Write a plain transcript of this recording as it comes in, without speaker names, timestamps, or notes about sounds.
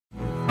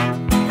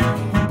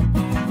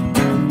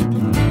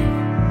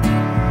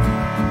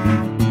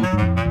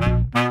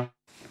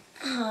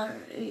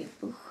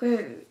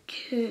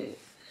sjukhus.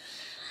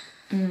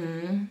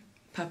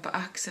 Pappa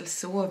Axel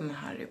sov med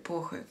Harry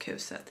på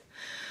sjukhuset.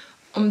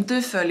 Om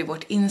du följer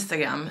vårt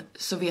Instagram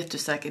så vet du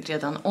säkert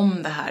redan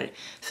om det här.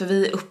 För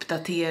vi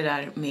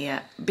uppdaterar med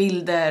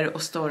bilder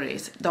och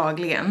stories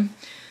dagligen.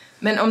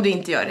 Men om du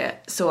inte gör det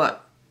så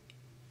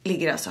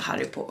ligger alltså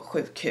Harry på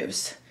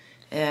sjukhus.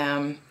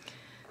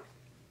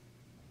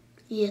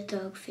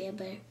 Jättehög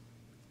feber.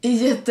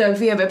 Jättehög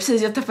feber,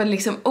 precis, jag tappade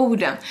liksom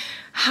orden.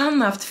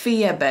 Han har haft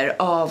feber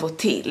av och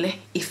till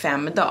i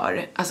 5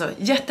 dagar. Alltså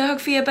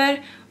jättehög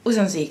feber och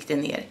sen så gick det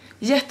ner.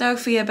 Jättehög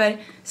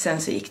feber,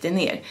 sen så gick det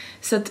ner.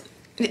 Så att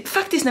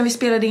faktiskt när vi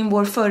spelade in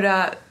vår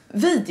förra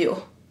video,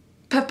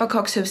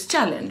 Pepparkakshus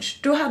Challenge,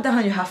 då hade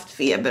han ju haft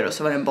feber och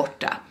så var den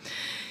borta.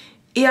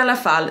 I alla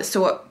fall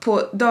så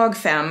på dag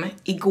 5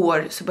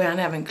 igår så började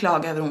han även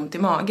klaga över ont i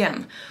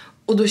magen.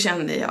 Och då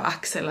kände jag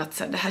Axel att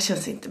så här, det här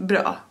känns inte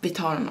bra. Vi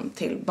tar honom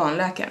till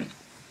barnläkaren.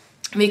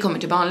 Vi kommer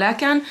till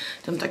barnläkaren,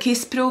 de tar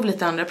kissprov,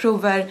 lite andra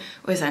prover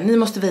och är så här, ni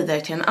måste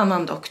vidare till en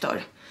annan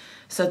doktor.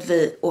 Så att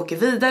vi åker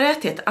vidare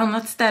till ett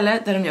annat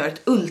ställe där de gör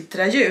ett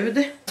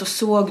ultraljud. Så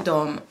såg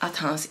de att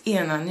hans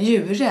ena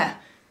njure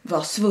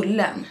var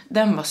svullen.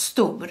 Den var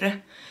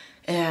stor.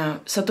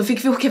 Så att då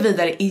fick vi åka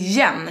vidare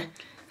igen.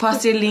 På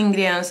Astrid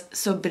Lindgrens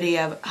så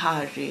blev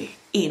Harry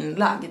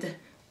inlagd.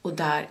 Och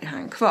där är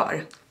han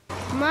kvar.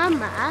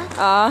 Mamma,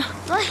 Ja.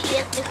 vad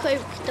heter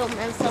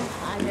sjukdomen som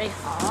Harry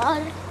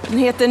har? Den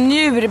heter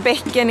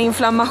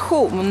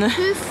Njurbäckeninflammation.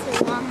 Hur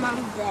får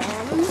man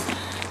den?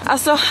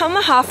 Alltså han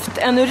har haft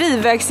en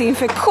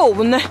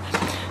urinvägsinfektion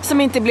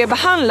som inte blev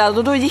behandlad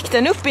och då gick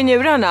den upp i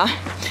njurarna.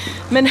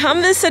 Men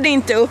han visade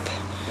inte upp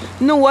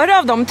några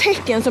av de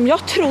tecken som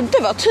jag trodde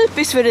var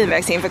typiskt för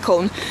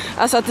urinvägsinfektion.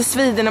 Alltså att det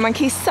svider när man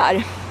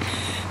kissar.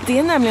 Det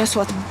är nämligen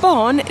så att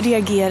barn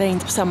reagerar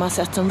inte på samma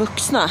sätt som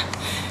vuxna.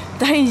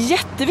 Det här är en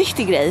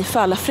jätteviktig grej för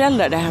alla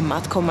föräldrar där hemma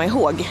att komma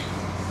ihåg.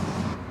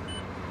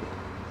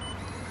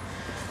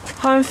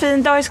 Ha en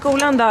fin dag i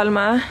skolan då,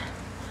 Alma.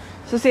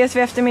 Så ses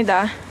vi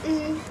eftermiddag.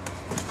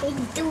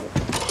 Hejdå.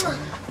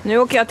 Nu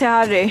åker jag till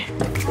Harry.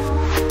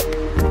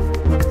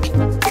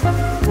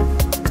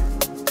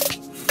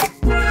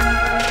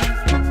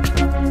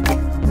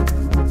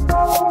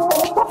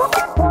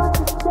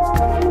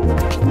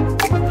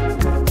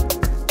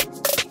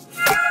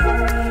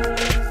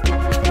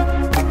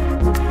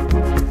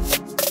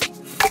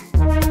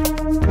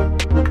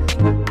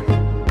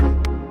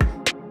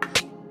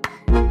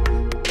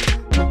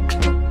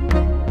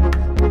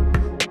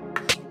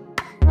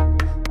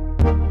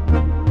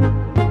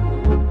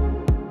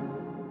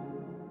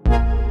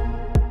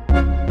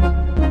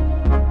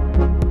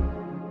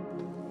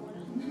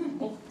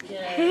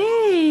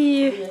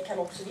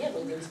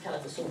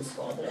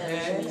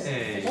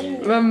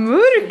 Vad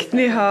mörkt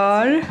ni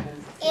har.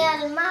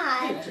 Alma.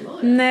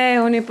 Nej,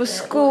 hon är på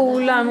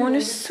skolan. Hon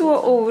är så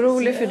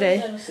orolig för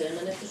dig.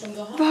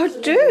 Vad har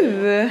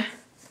du?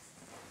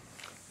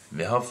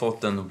 Vi har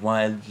fått en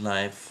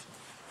wildlife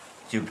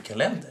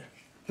julkalender.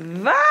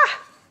 Va?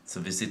 Så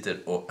vi sitter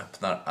och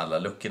öppnar alla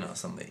luckorna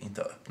som vi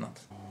inte har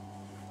öppnat.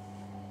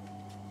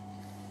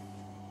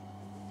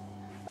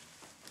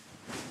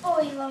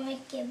 Oj, vad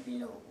mycket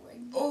blod.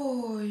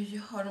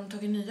 Oj, har de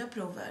tagit nya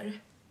prover?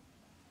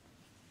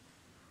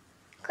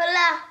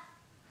 Kolla,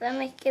 vad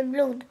mycket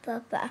blod,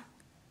 pappa.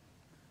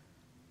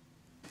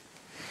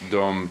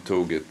 De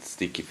tog ett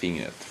stick i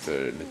fingret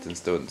för en liten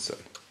stund sedan.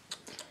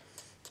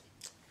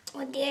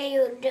 Och det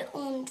gjorde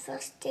ont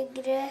fast det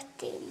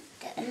grät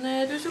inte.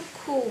 Nej, du är så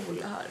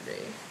cool,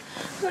 Harry.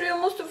 Hörru, jag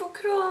måste få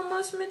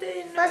kramas med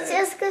dig nu. Fast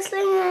jag ska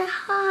slänga det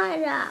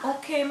här.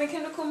 Okej, men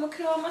kan du komma och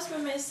kramas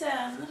med mig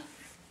sen?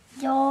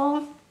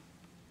 Ja.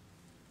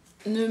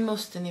 Nu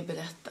måste ni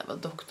berätta vad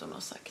doktorn har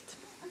sagt.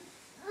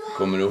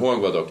 Kommer du ihåg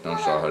vad doktorn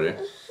sa, Harry?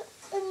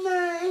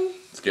 Nej.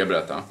 Ska jag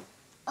berätta?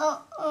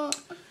 Oh.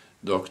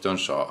 Doktorn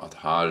sa att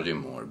Harry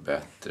mår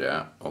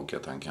bättre och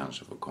att han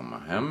kanske får komma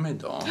hem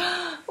idag.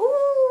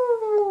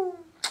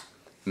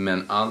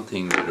 Men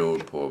allting beror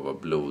på vad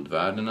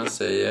blodvärdena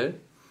säger.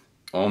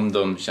 Om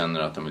de känner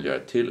att de vill göra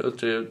ett till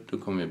ultraljud, då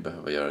kommer vi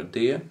behöva göra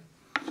det.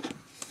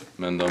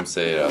 Men de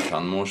säger att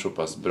han mår så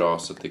pass bra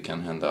så att det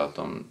kan hända att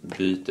de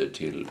byter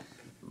till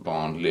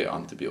vanlig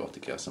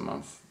antibiotika som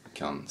man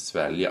kan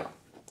svälja.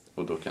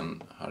 Och då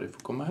kan Harry få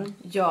komma hem.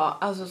 Ja,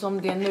 alltså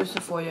som det är nu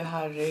så får ju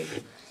Harry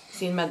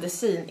sin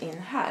medicin in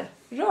här.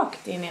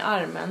 Rakt in i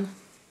armen.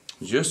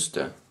 Just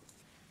det.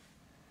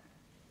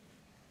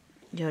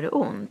 Gör det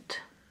ont?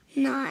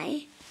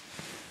 Nej.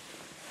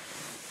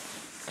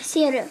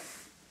 Ser du?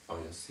 Ja,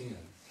 jag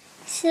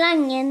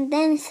ser.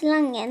 Den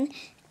slangen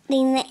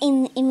rinner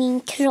in i min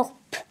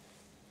kropp.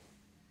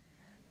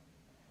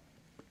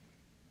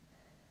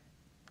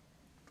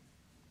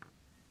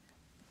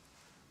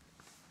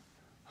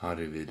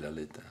 Harry vilar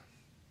lite.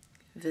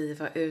 Vi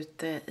var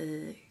ute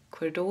i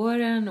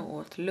korridoren och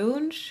åt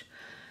lunch.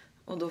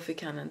 Och då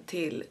fick han en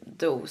till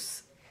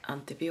dos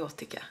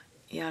antibiotika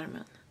i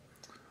armen.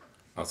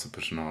 Alltså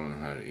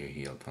personalen här är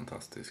helt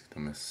fantastisk.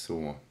 De är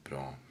så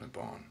bra med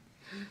barn.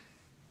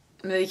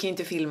 Men vi kan ju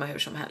inte filma hur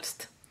som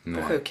helst.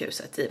 på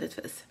sjukhuset,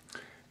 givetvis.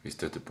 Vi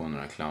stötte på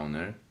några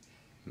clowner,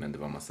 men det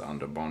var en massa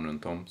andra barn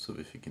runt om så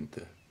vi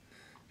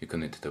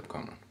kunde inte ta upp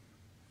kameran.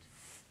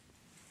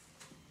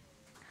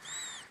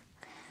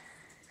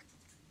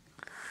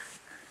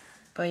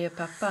 Vad gör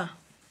pappa?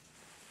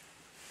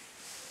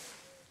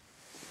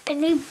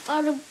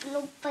 Rippar och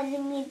ploppar i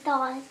min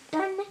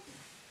dator.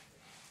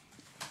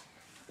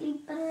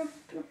 Rippar och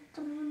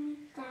ploppar i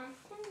min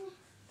dator.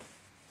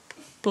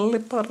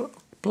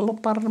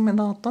 Ploppar med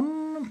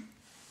datorn.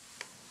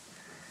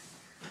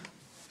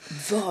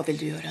 Vad vill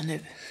du göra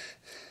nu?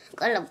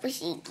 Kolla på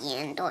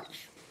CKN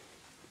Toys.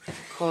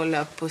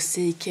 Kolla på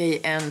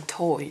CKN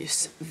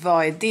Toys.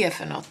 Vad är det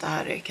för något,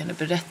 Harry? Kan du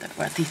berätta för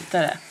våra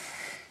tittare?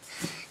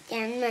 Det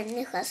är en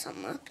människa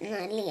som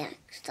öppnar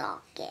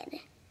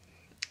leksaker.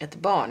 Ett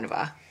barn,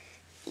 va?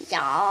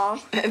 Ja.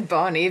 Ett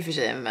barn är i och för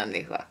sig en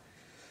människa.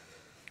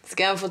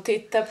 Ska han få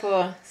titta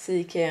på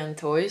CKN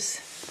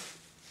Toys?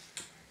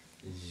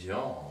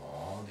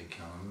 Ja, det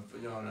kan vi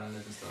få göra en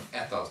liten stund.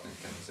 Ett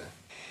avsnitt kan vi se.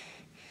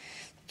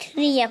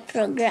 3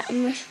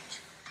 program.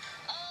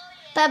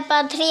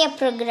 Pappa, 3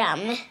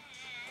 program.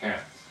 1.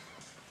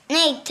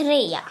 Nej,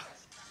 3. 1.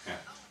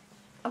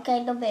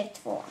 Okej, då blir det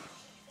 2.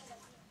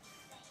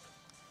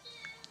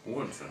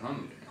 Hård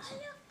förhandling alltså.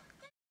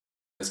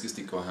 Jag ska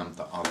sticka och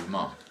hämta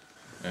Alma.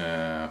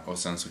 Och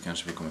sen så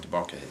kanske vi kommer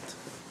tillbaka hit.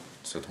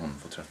 Så att hon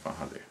får träffa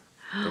Harry.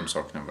 De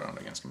saknar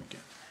varandra ganska mycket.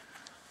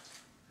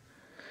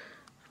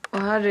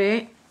 Och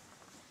Harry,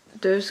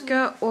 du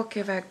ska åka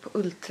iväg på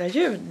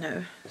ultraljud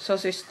nu, sa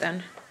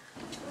systern.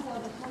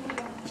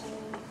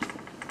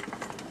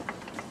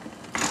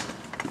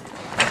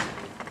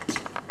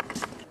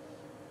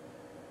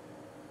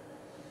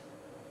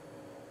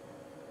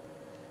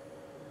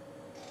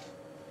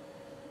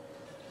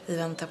 Vi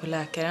väntar på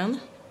läkaren.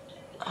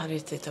 Harry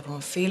tittar på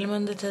en film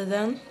under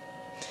tiden.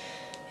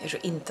 Jag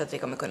tror inte att vi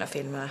kommer kunna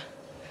filma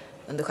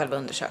under själva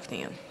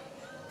undersökningen.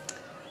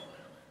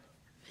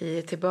 Vi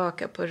är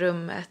tillbaka på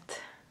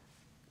rummet.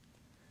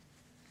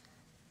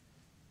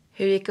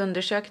 Hur gick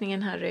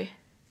undersökningen, Harry?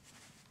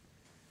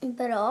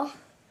 Bra.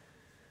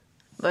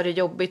 Var det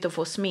jobbigt att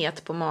få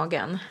smet på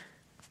magen?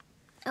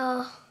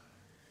 Ja.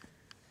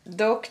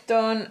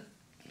 Doktorn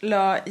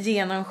la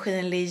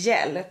genomskinlig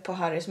gel på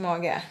Harrys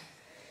mage.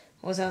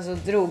 Och sen så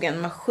drog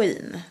en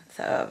maskin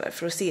så över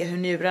för att se hur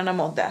njurarna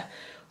mådde.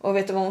 Och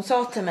vet du vad hon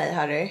sa till mig,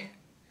 Harry?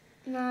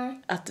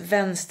 Nej. Att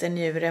vänster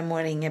njure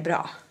mår inget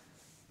bra.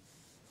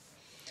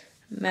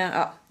 Men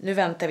ja, nu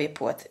väntar vi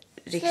på ett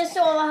Ska jag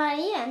sova här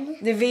igen?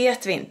 Det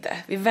vet vi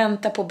inte. Vi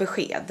väntar på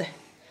besked.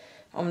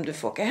 Om du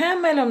får åka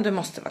hem eller om du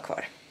måste vara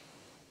kvar.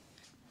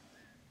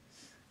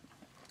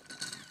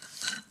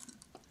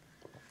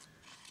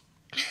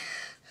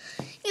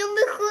 Jag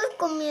blir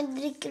sjuk om jag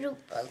dricker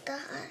upp allt det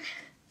här.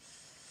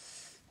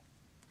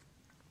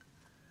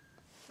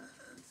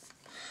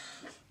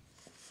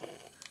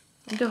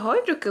 Du har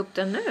ju druckit upp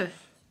den nu.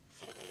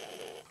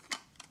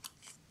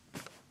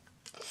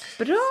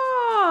 Bra!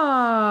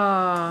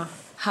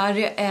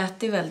 Harry har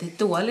ätit väldigt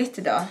dåligt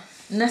idag.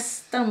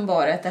 Nästan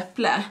bara ett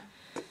äpple.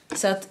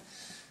 Så att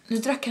nu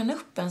drack han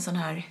upp en sån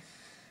här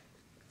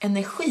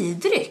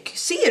energidryck.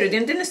 Ser du? Det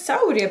är en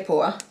dinosaurie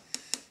på.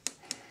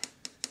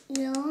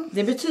 Ja.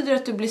 Det betyder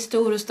att du blir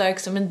stor och stark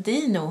som en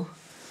dino.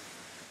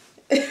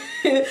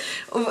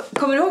 Och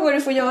kommer du ihåg vad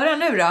du får göra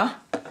nu då?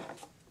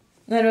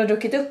 När du har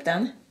druckit upp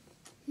den?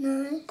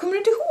 Nej. Kommer du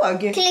inte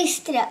ihåg?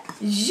 Klistra.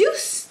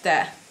 Just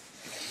det!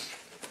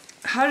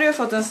 Harry har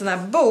fått en sån här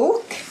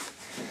bok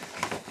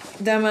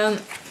där man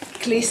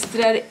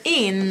klistrar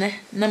in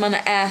när man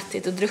har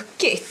ätit och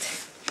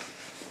druckit.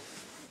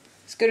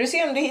 Ska du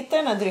se om du hittar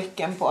den här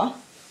drycken på?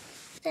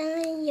 Den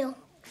är jag.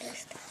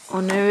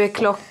 Och nu är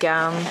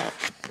klockan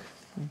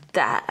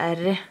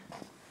där.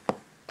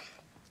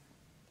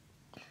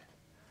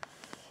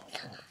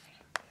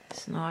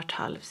 Snart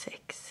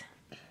 5:30.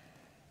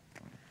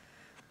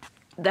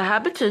 Det här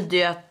betyder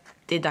ju att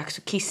det är dags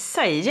att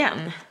kissa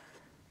igen.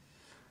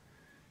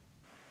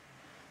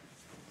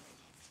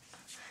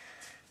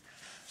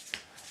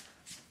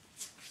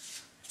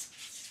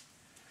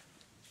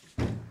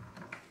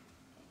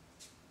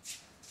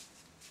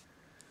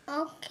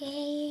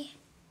 Okej.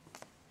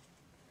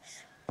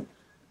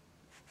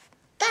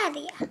 Där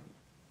är jag.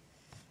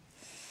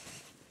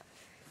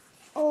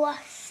 Och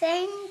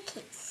sen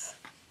kiss.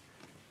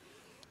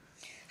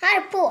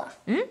 Här på.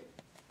 Mm.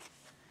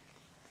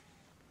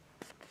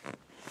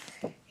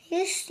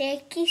 Just det,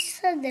 jag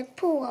kissade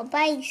på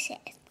bajset.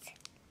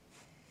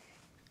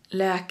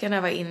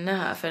 Läkarna var inne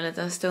här för en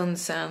liten stund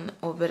sedan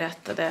och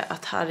berättade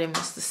att Harry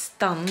måste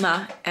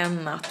stanna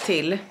en natt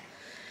till.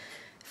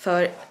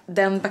 För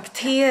den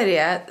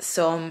bakterie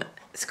som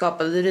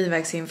skapade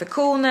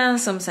urinvägsinfektionen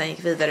som sen gick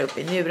vidare upp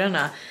i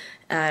njurarna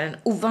är en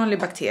ovanlig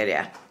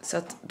bakterie. Så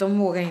att de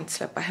vågar inte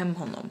släppa hem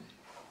honom.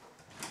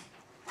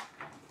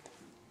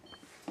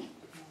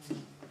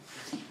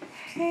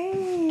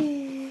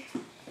 Hej!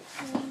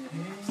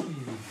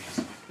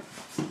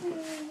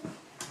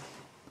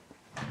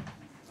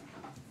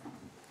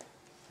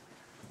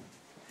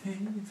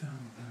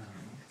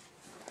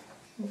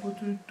 Vad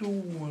du är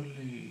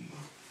dålig.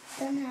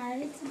 Den här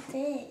är till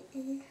dig.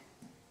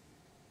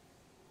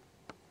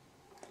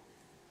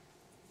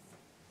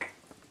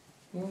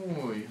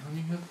 Oj, han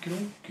är helt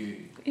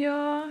krokig.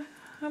 Ja,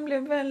 han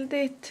blev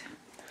väldigt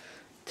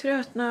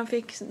trött när han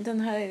fick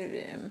den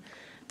här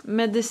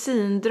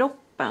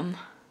medicindroppen.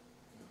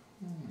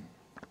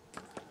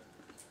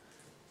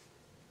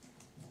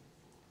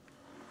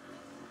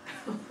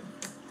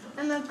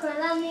 Men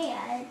kolla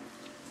ner.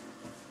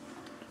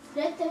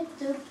 Rätt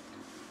högt upp.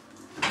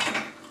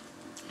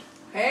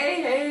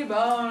 Hej, hej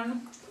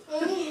barn!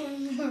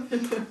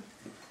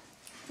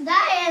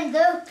 Där är en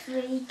dörr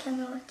vi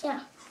kan åka.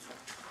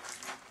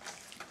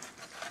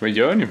 Vad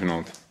gör ni för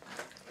något?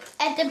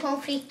 Äter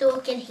pommes frites och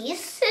åker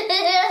hiss.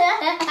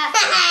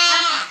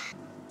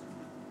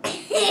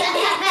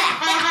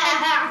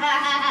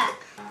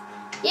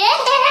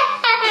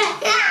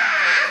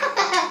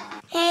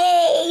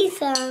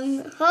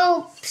 Hejsan,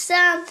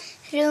 hoppsan,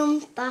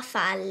 rumpa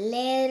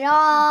faller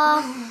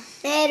av.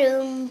 När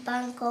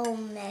rumpan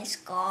kommer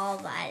ska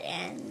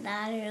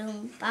varenda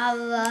rumpa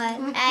vara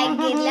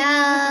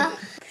glad.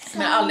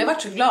 Men jag har aldrig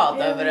varit så glad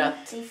över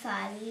att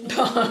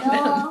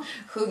barnen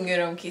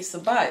sjunger om kiss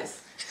och bajs.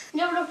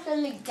 Jag vill också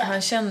ligga.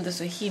 Han kände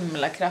så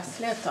himla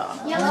krasslig ett tag.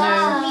 Jag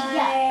vill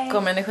ligga.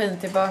 Kom energin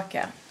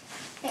tillbaka.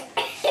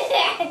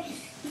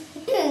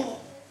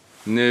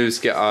 Nu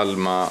ska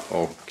Alma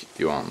och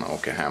Joanna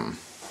åka hem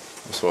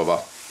och sova.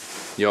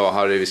 Ja,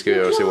 Harry, vi ska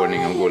göra oss i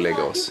ordning och gå och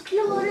lägga oss.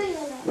 Jag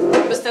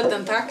har beställt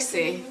en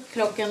taxi.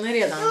 Klockan är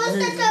redan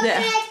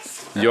 9.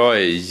 Jag är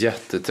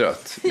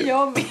jättetrött.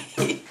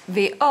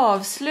 Vi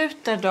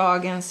avslutar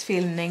dagens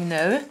filmning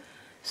nu.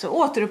 Så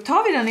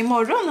återupptar vi den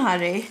imorgon,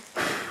 Harry.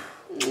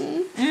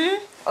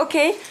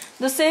 Okej,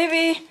 då säger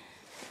vi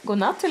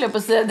godnatt, höll jag på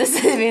att säga. Det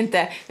säger vi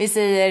inte. Vi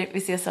säger vi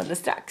ses alldeles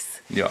strax.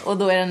 Ja. Och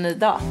då är det en ny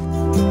dag.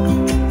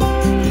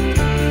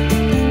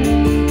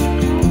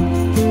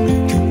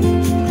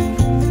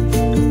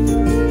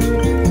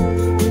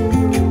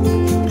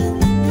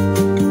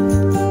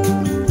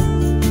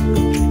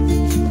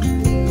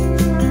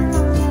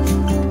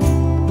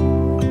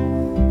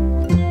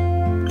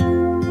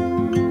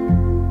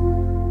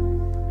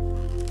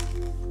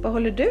 Vad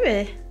håller du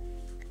i?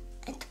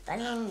 Ett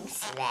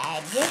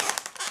ballongsvärd.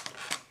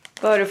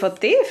 Var har du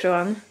fått det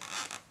ifrån?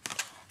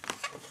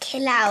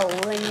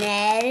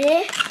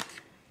 Clowner.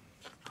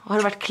 Har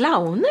det varit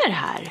clowner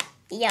här?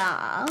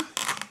 Ja.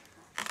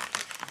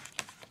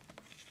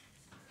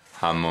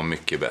 Han mår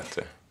mycket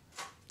bättre.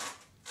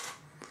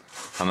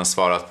 Han har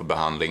svarat på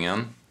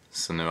behandlingen,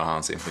 så nu har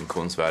hans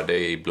infektionsvärde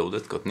i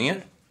blodet gått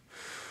ner.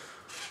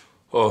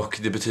 Och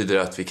det betyder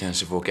att vi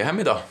kanske får åka hem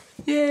idag.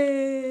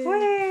 Yay!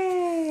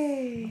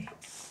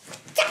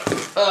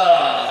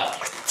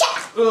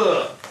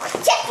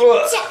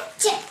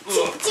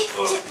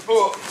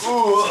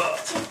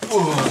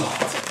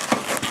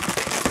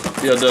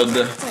 Jag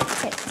dödde.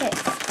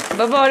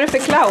 Vad var det för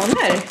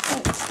clowner?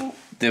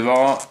 Det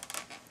var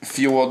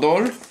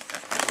Fjodor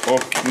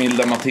och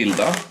Milda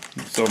Matilda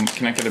som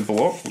knackade på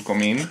och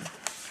kom in.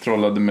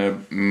 Trollade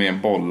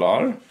med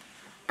bollar.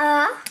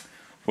 Ja.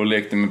 Och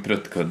lekte med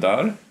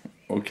pruttkuddar.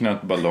 Och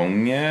knöt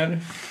ballonger.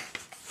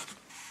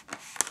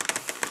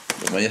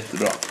 Det var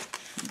jättebra.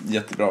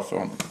 Jättebra för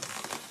honom.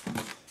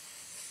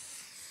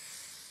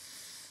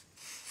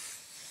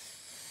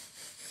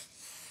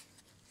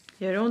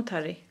 Gör det ont,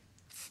 Harry?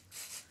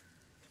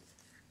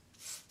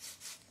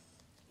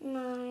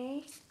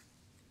 Nej.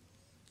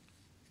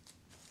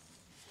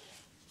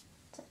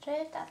 Så tror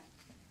jag det.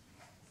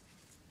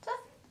 Så.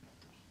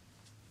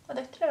 Vad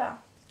duktig du var.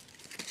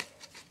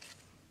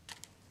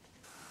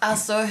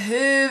 Alltså,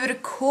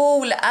 hur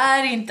cool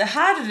är inte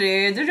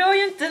Harry? Du rör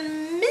ju inte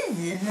en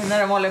min när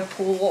de håller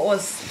på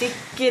och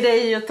sticker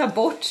dig och tar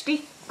bort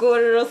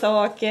stickor och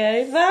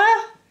saker. Va?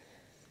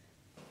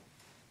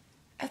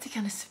 Jag tycker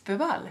han är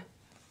superball.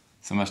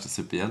 Som värsta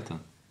superhjälten.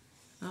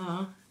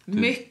 Ja,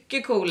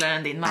 mycket coolare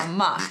än din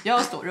mamma.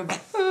 Jag står och bara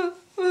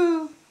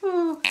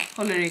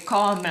håller i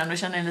kameran och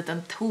känner en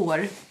liten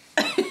tår.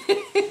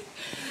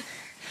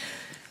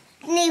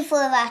 Ni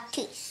får vara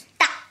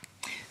tysta.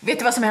 Vet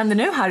du vad som händer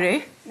nu,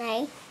 Harry?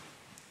 Nej.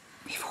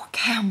 Vi får åka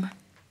hem.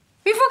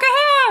 Vi får åka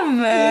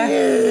hem!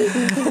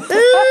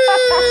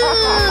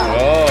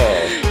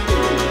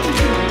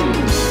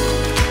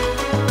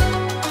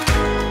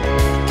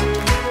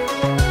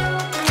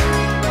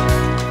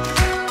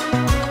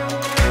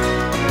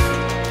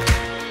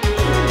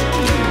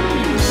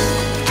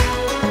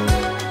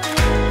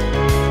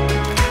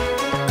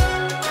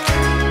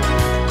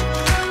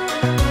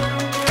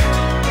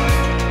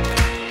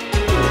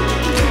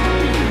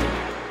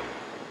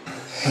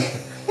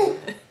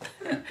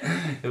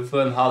 Jag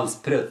får en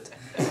halsprutt.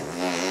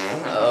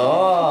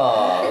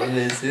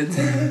 Mysigt.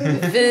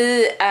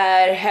 Vi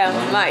är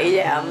hemma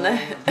igen.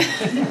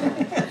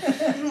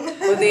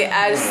 Och det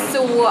är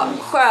så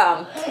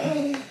skönt.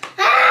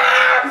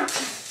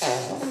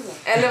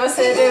 Eller vad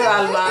säger du,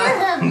 Alma?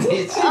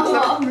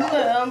 Ja,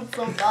 skönt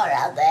som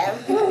bara den.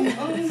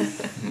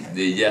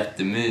 Det är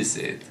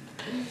jättemysigt.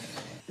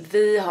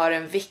 Vi har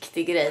en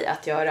viktig grej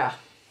att göra.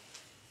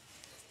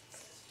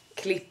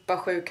 klippa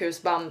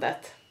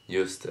sjukhusbandet.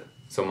 Just det,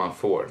 som man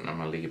får när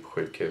man ligger på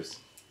sjukhus.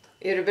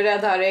 Är du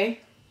beredd, Harry?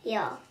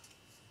 Ja.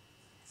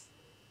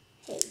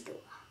 Hej då.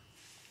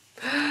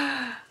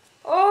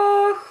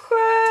 Åh,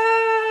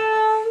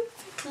 skönt!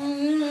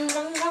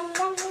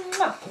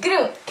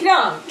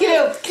 Gruppkram,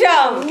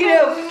 gruppkram,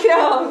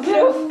 gruppkram,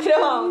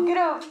 gruppkram,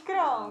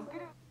 gruppkram.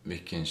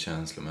 Vilken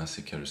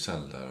känslomässig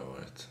karusell det har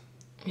varit.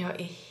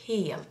 Jag är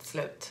helt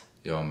slut.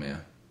 Jag med.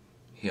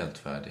 Helt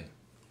färdig.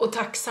 Och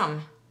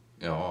tacksam.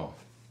 Ja,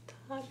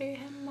 Harry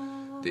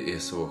hemma. det är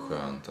så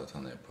skönt att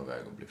han är på väg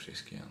att bli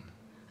frisk igen.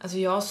 Alltså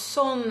jag har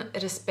sån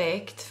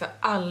respekt för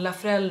alla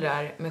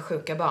föräldrar med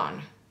sjuka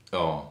barn.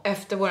 Ja,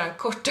 Efter våran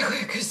korta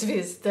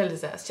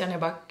sjukhusvistelse så känner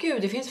jag bara,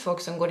 gud, det finns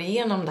folk som går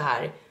igenom det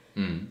här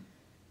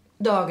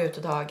dag ut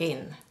och dag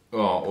in.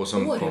 ja och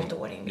som År ut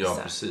och år in, ja,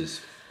 vissa.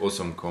 precis. Och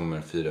som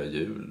kommer fira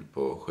jul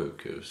på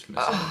sjukhus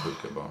med sina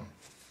sjuka barn.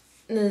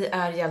 Ni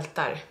är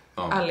hjältar,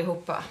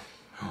 allihopa.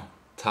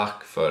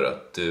 Tack för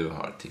att du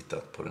har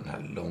tittat på den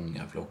här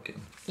långa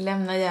vloggen.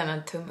 Lämna gärna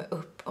en tumme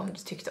upp om du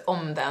tyckte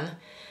om den.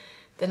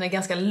 Den är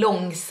ganska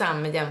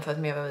långsam jämfört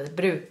med vad vi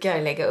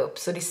brukar lägga upp.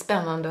 Så det är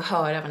spännande att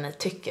höra vad ni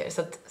tycker.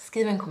 Så att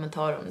skriv en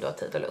kommentar om du har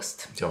tid och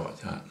lust. Ja,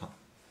 gärna.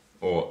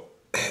 Och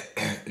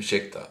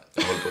ursäkta,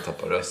 jag håller på att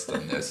tappa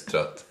rösten. Jag är så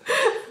trött.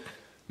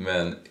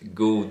 Men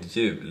god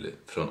jul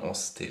från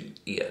oss till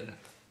er.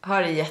 Ha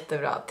det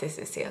jättebra tills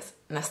vi ses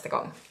nästa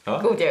gång.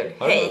 Ja. God jul, Ha det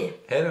bra. hej!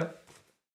 Hej då!